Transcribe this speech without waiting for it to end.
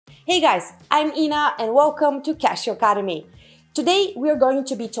Hey guys, I'm Ina and welcome to Casio Academy. Today we are going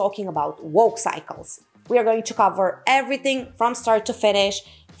to be talking about walk cycles. We are going to cover everything from start to finish,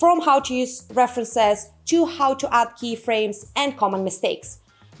 from how to use references to how to add keyframes and common mistakes.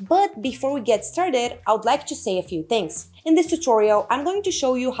 But before we get started, I would like to say a few things. In this tutorial, I'm going to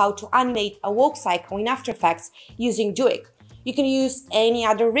show you how to animate a walk cycle in After Effects using Duik. You can use any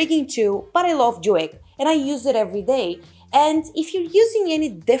other rigging tool, but I love Duik and I use it every day. And if you're using any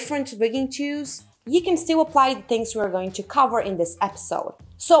different rigging tools, you can still apply the things we're going to cover in this episode.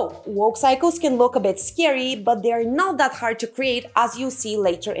 So, walk cycles can look a bit scary, but they are not that hard to create, as you'll see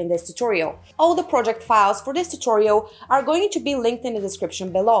later in this tutorial. All the project files for this tutorial are going to be linked in the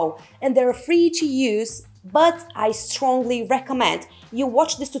description below, and they're free to use, but I strongly recommend you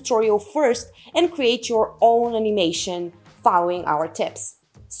watch this tutorial first and create your own animation following our tips.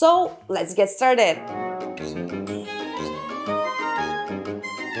 So, let's get started.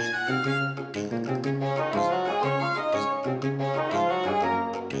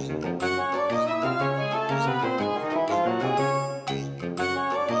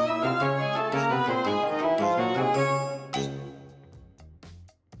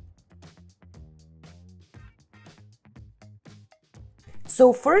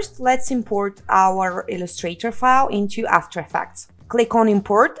 So first, let's import our Illustrator file into After Effects. Click on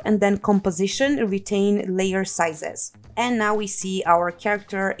Import and then Composition, retain layer sizes. And now we see our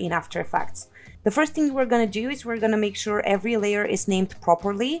character in After Effects. The first thing we're going to do is we're going to make sure every layer is named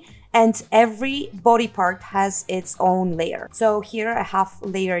properly and every body part has its own layer. So here I have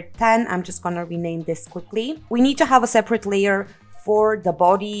layer 10. I'm just going to rename this quickly. We need to have a separate layer for the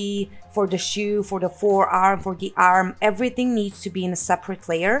body, for the shoe, for the forearm, for the arm. Everything needs to be in a separate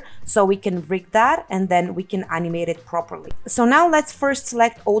layer so we can rig that and then we can animate it properly. So now let's first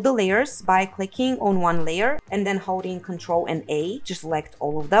select all the layers by clicking on one layer and then holding Ctrl and A to select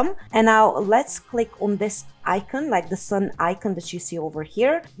all of them. And now let's click on this icon, like the sun icon that you see over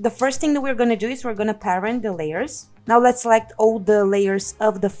here. The first thing that we're going to do is we're going to parent the layers. Now let's select all the layers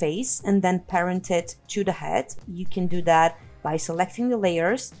of the face and then parent it to the head. You can do that by selecting the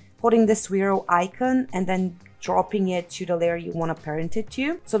layers, holding the swirl icon and then dropping it to the layer you want to parent it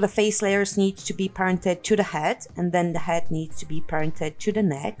to. So the face layers need to be parented to the head, and then the head needs to be parented to the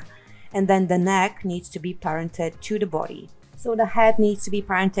neck, and then the neck needs to be parented to the body. So the head needs to be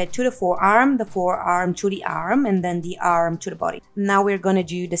parented to the forearm to the arm, and then the arm to the body. Now we're going to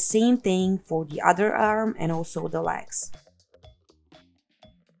do the same thing for the other arm and also the legs.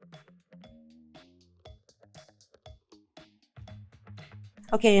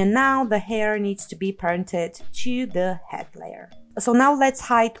 Okay, and now the hair needs to be parented to the head layer. So now let's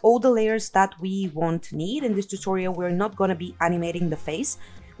hide all the layers that we won't need. In this tutorial, we're not going to be animating the face.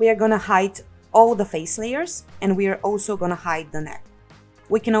 We are going to hide all the face layers and we are also going to hide the neck.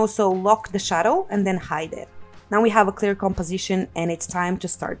 We can also lock the shadow and then hide it. Now we have a clear composition and it's time to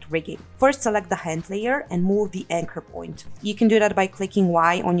start rigging. First, select the hand layer and move the anchor point. You can do that by clicking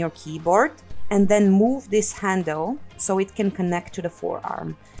Y on your keyboard and then move this handle so it can connect to the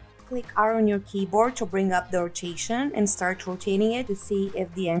forearm. Click R on your keyboard to bring up the rotation and start rotating it to see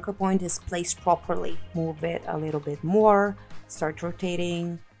if the anchor point is placed properly. Move it a little bit more, start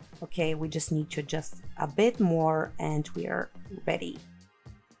rotating. Okay, we just need to adjust a bit more and we are ready.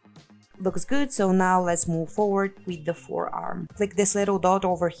 Looks good, so now let's move forward with the forearm. Click this little dot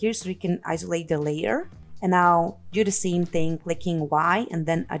over here so you can isolate the layer. And now do the same thing, clicking Y and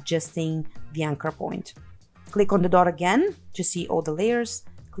then adjusting the anchor point. Click on the dot again to see all the layers.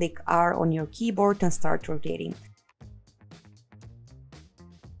 Click R on your keyboard and start rotating.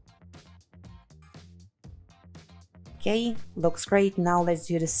 Okay, looks great. Now let's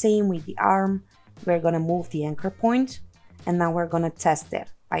do the same with the arm. We're gonna move the anchor point and now we're gonna test it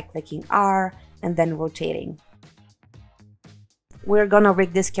by clicking R and then rotating. We're gonna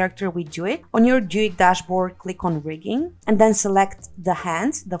rig this character with Duik. On your Duik dashboard, click on rigging and then select the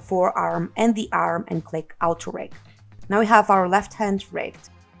hand, the forearm and the arm and click auto rig. Now we have our left hand rigged.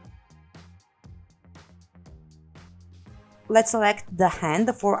 Let's select the hand,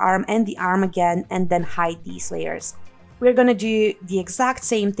 the forearm and the arm again and then hide these layers. We're gonna do the exact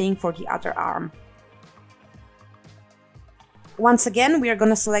same thing for the other arm. Once again, we are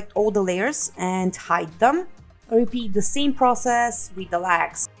gonna select all the layers and hide them. Repeat the same process with the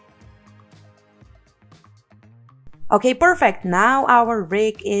legs. Okay, perfect. Now our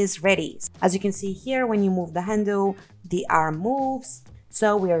rig is ready. As you can see here, when you move the handle, the arm moves.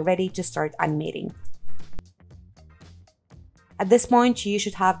 So we are ready to start animating. At this point, you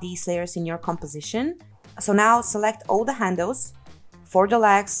should have these layers in your composition. So now select all the handles for the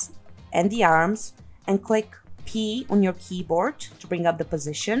legs and the arms and click P on your keyboard to bring up the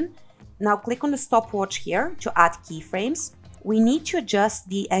position. Now click on the stopwatch here to add keyframes. We need to adjust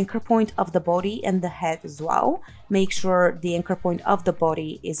the anchor point of the body and the head as well. Make sure the anchor point of the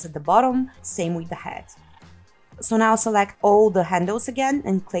body is at the bottom, same with the head. So now select all the handles again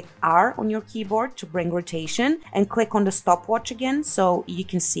and click R on your keyboard to bring rotation, and click on the stopwatch again so you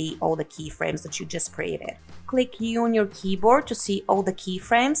can see all the keyframes that you just created. Click U on your keyboard to see all the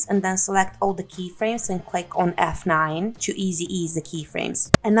keyframes, and then select all the keyframes and click on F9 to easy ease the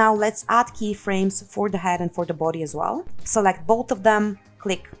keyframes. And now let's add keyframes for the head and for the body as well. Select both of them,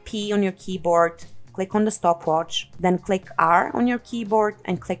 click P on your keyboard, click on the stopwatch, then click R on your keyboard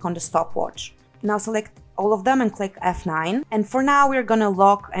and click on the stopwatch. Now select all of them and click F9. And for now, we're gonna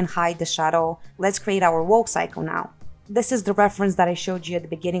lock and hide the shadow. Let's create our walk cycle now. This is the reference that I showed you at the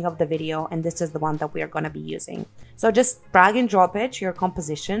beginning of the video, and this is the one that we are going to be using. So just drag and drop it to your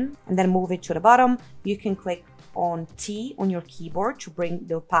composition and then move it to the bottom. You can click on T on your keyboard to bring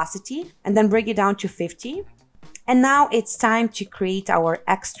the opacity and then bring it down to 50. And now it's time to create our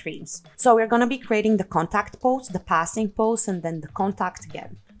extremes. So we're going to be creating the contact pose, the passing pose, and then the contact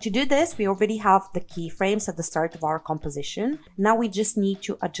again. To do this, we already have the keyframes at the start of our composition. Now we just need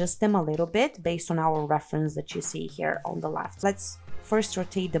to adjust them a little bit based on our reference that you see here on the left. Let's first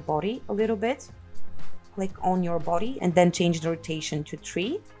rotate the body a little bit. Click on your body and then change the rotation to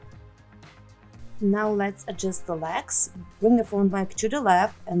 3. Now let's adjust the legs. Bring the front leg to the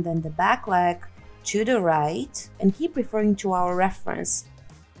left and then the back leg to the right, and keep referring to our reference.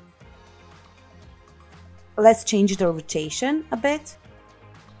 Let's change the rotation a bit.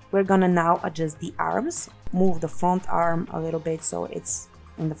 We're gonna now adjust the arms, move the front arm a little bit so it's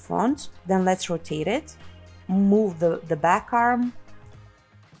in the front. Then let's rotate it, move the back arm,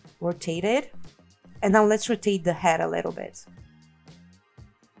 rotate it, and now let's rotate the head a little bit.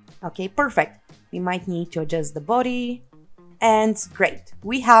 Okay, perfect. We might need to adjust the body, and great.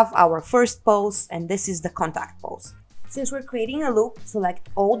 We have our first pose, and this is the contact pose. Since we're creating a loop, select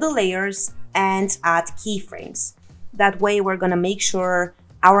all the layers and add keyframes. That way we're gonna make sure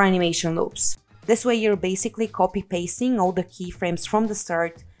our animation loops. This way you're basically copy pasting all the keyframes from the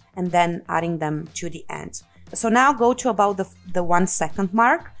start and then adding them to the end. So now go to about the 1 second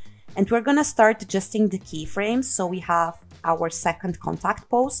mark, and we're gonna start adjusting the keyframes so we have our second contact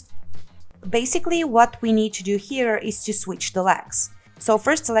pose. Basically what we need to do here is to switch the legs. So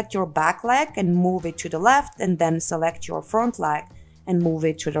first select your back leg and move it to the left, and then select your front leg and move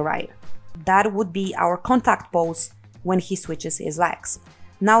it to the right. That would be our contact pose when he switches his legs.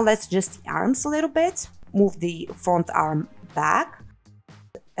 Now let's adjust the arms a little bit, move the front arm back,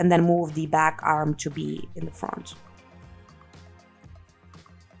 and then move the back arm to be in the front.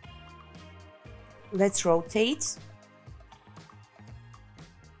 Let's rotate.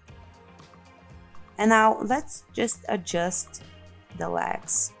 And now let's just adjust the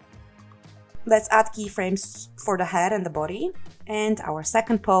legs. Let's add keyframes for the head and the body, and our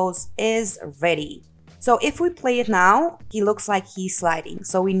second pose is ready. So if we play it now, he looks like he's sliding.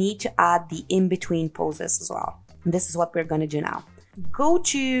 So we need to add the in-between poses as well. And this is what we're going to do now. Go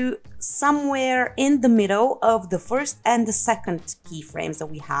to somewhere in the middle of the first and the second keyframes that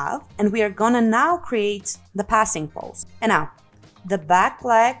we have. And we are going to now create the passing pose. And now, the back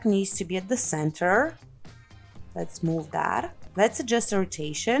leg needs to be at the center. Let's move that. Let's adjust the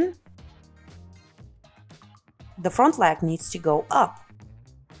rotation. The front leg needs to go up.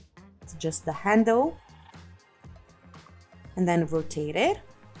 Let's adjust the handle. And then rotate it.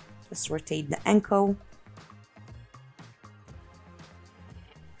 Just rotate the ankle.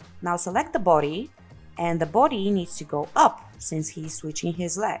 Now select the body, and the body needs to go up since he's switching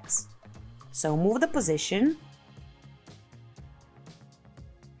his legs. So move the position.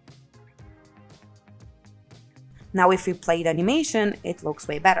 Now if we play the animation, it looks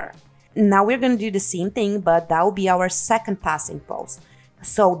way better. Now we're going to do the same thing, but that will be our second passing pose.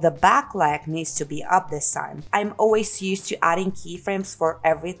 So the back leg needs to be up this time. I'm always used to adding keyframes for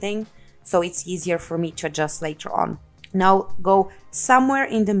everything, so it's easier for me to adjust later on. Now go somewhere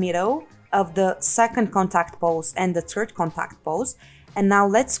in the middle of the second contact pose and the third contact pose, and now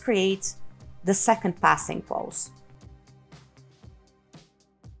let's create the second passing pose.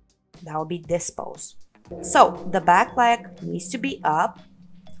 That will be this pose. So the back leg needs to be up,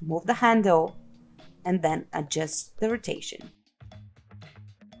 move the handle, and then adjust the rotation.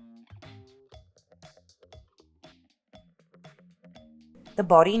 The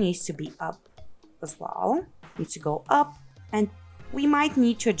body needs to be up as well, needs to go up, and we might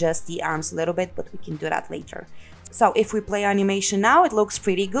need to adjust the arms a little bit, but we can do that later. So if we play animation now, it looks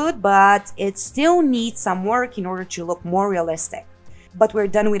pretty good, but it still needs some work in order to look more realistic. but we're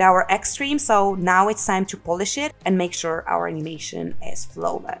done with our extreme, so now it's time to polish it and make sure our animation is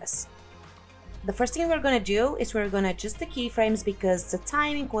flawless. The first thing we're gonna do is we're gonna adjust the keyframes because the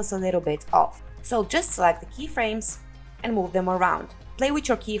timing was a little bit off. So just select the keyframes and move them around. Play with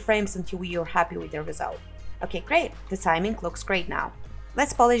your keyframes until you're happy with the result. Okay, great, the timing looks great now.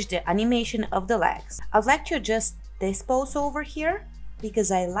 Let's polish the animation of the legs. I'd like to adjust this pose over here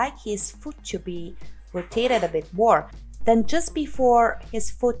because I like his foot to be rotated a bit more. Then just before his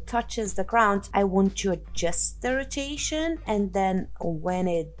foot touches the ground, I want to adjust the rotation, and then when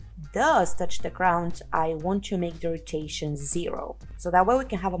it does touch the ground, I want to make the rotation 0. So that way we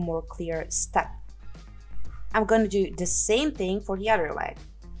can have a more clear step. I'm going to do the same thing for the other leg.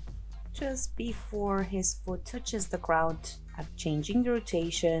 Just before his foot touches the ground, I'm changing the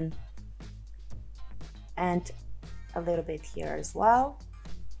rotation and a little bit here as well.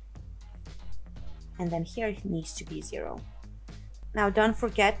 And then here it needs to be 0. Now don't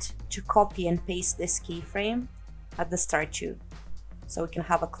forget to copy and paste this keyframe at the start too, so we can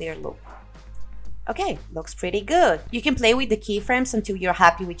have a clear look. Okay, looks pretty good. You can play with the keyframes until you're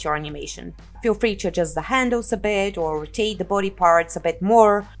happy with your animation. Feel free to adjust the handles a bit or rotate the body parts a bit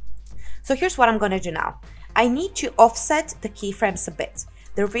more. So here's what I'm gonna do now. I need to offset the keyframes a bit.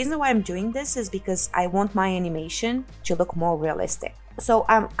 The reason why I'm doing this is because I want my animation to look more realistic. So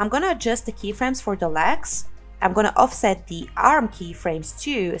I'm gonna adjust the keyframes for the legs. I'm gonna offset the arm keyframes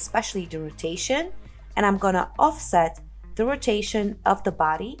too, especially the rotation. And I'm gonna offset the rotation of the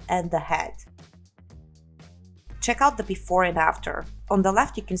body and the head. Check out the before and after. On the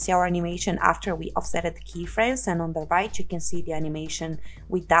left, you can see our animation after we offsetted the keyframes, and on the right, you can see the animation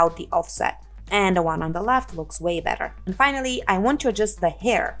without the offset. And the one on the left looks way better. And finally, I want to adjust the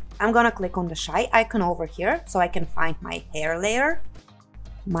hair. I'm gonna click on the shy icon over here so I can find my hair layer.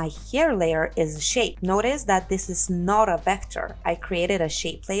 My hair layer is a shape. Notice that this is not a vector. I created a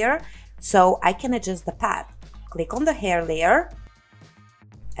shape layer so I can adjust the path. Click on the hair layer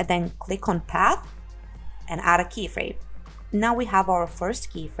and then click on path and add a keyframe. Now we have our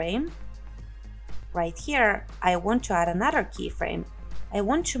first keyframe. Right here, I want to add another keyframe. I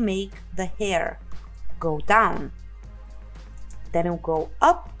want to make the hair go down. Then it'll go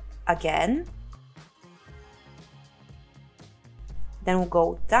up again. Then we'll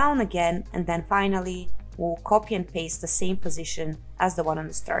go down again, and then finally we'll copy and paste the same position as the one on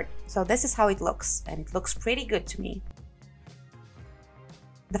the start. So this is how it looks, and it looks pretty good to me.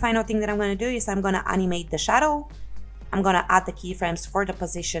 The final thing that I'm going to do is I'm going to animate the shadow. I'm going to add the keyframes for the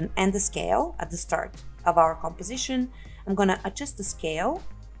position and the scale at the start of our composition. I'm going to adjust the scale.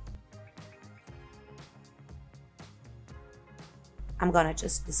 I'm going to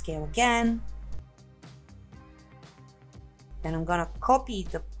adjust the scale again. Then I'm going to copy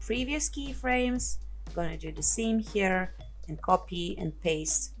the previous keyframes. I'm going to do the same here and copy and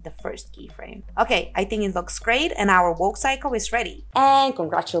paste the first keyframe. Okay, I think it looks great and our Woke Psycho is ready. And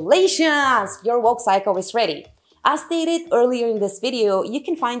congratulations! Your Woke Psycho is ready. As stated earlier in this video, you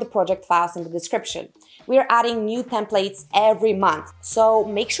can find the project files in the description. We are adding new templates every month, so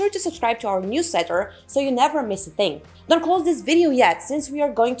make sure to subscribe to our newsletter so you never miss a thing. Don't close this video yet, since we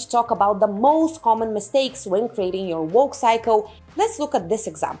are going to talk about the most common mistakes when creating your Woke Psycho. Let's look at this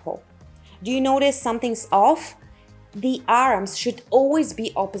example. Do you notice something's off? The arms should always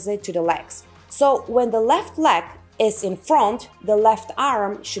be opposite to the legs. So when the left leg is in front, the left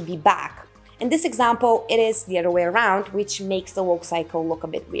arm should be back. In this example, it is the other way around, which makes the Woke Psycho look a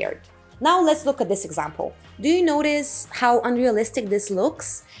bit weird. Now let's look at this example. Do you notice how unrealistic this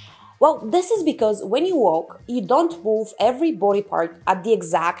looks? Well, this is because when you walk, you don't move every body part at the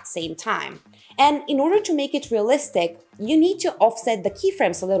exact same time. And in order to make it realistic, you need to offset the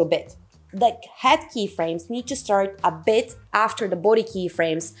keyframes a little bit. The head keyframes need to start a bit after the body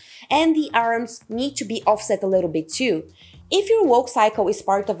keyframes, and the arms need to be offset a little bit too. If your Woke Psycho is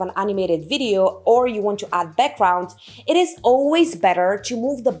part of an animated video or you want to add background, it is always better to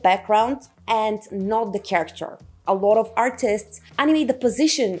move the background and not the character. A lot of artists animate the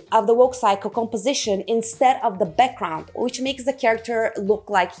position of the Woke Psycho composition instead of the background, which makes the character look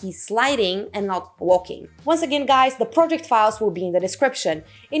like he's sliding and not walking. Once again, guys, the project files will be in the description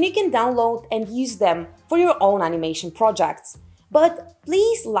and you can download and use them for your own animation projects. But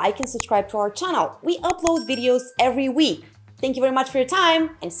please like and subscribe to our channel. We upload videos every week. Thank you very much for your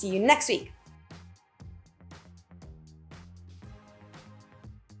time and see you next week.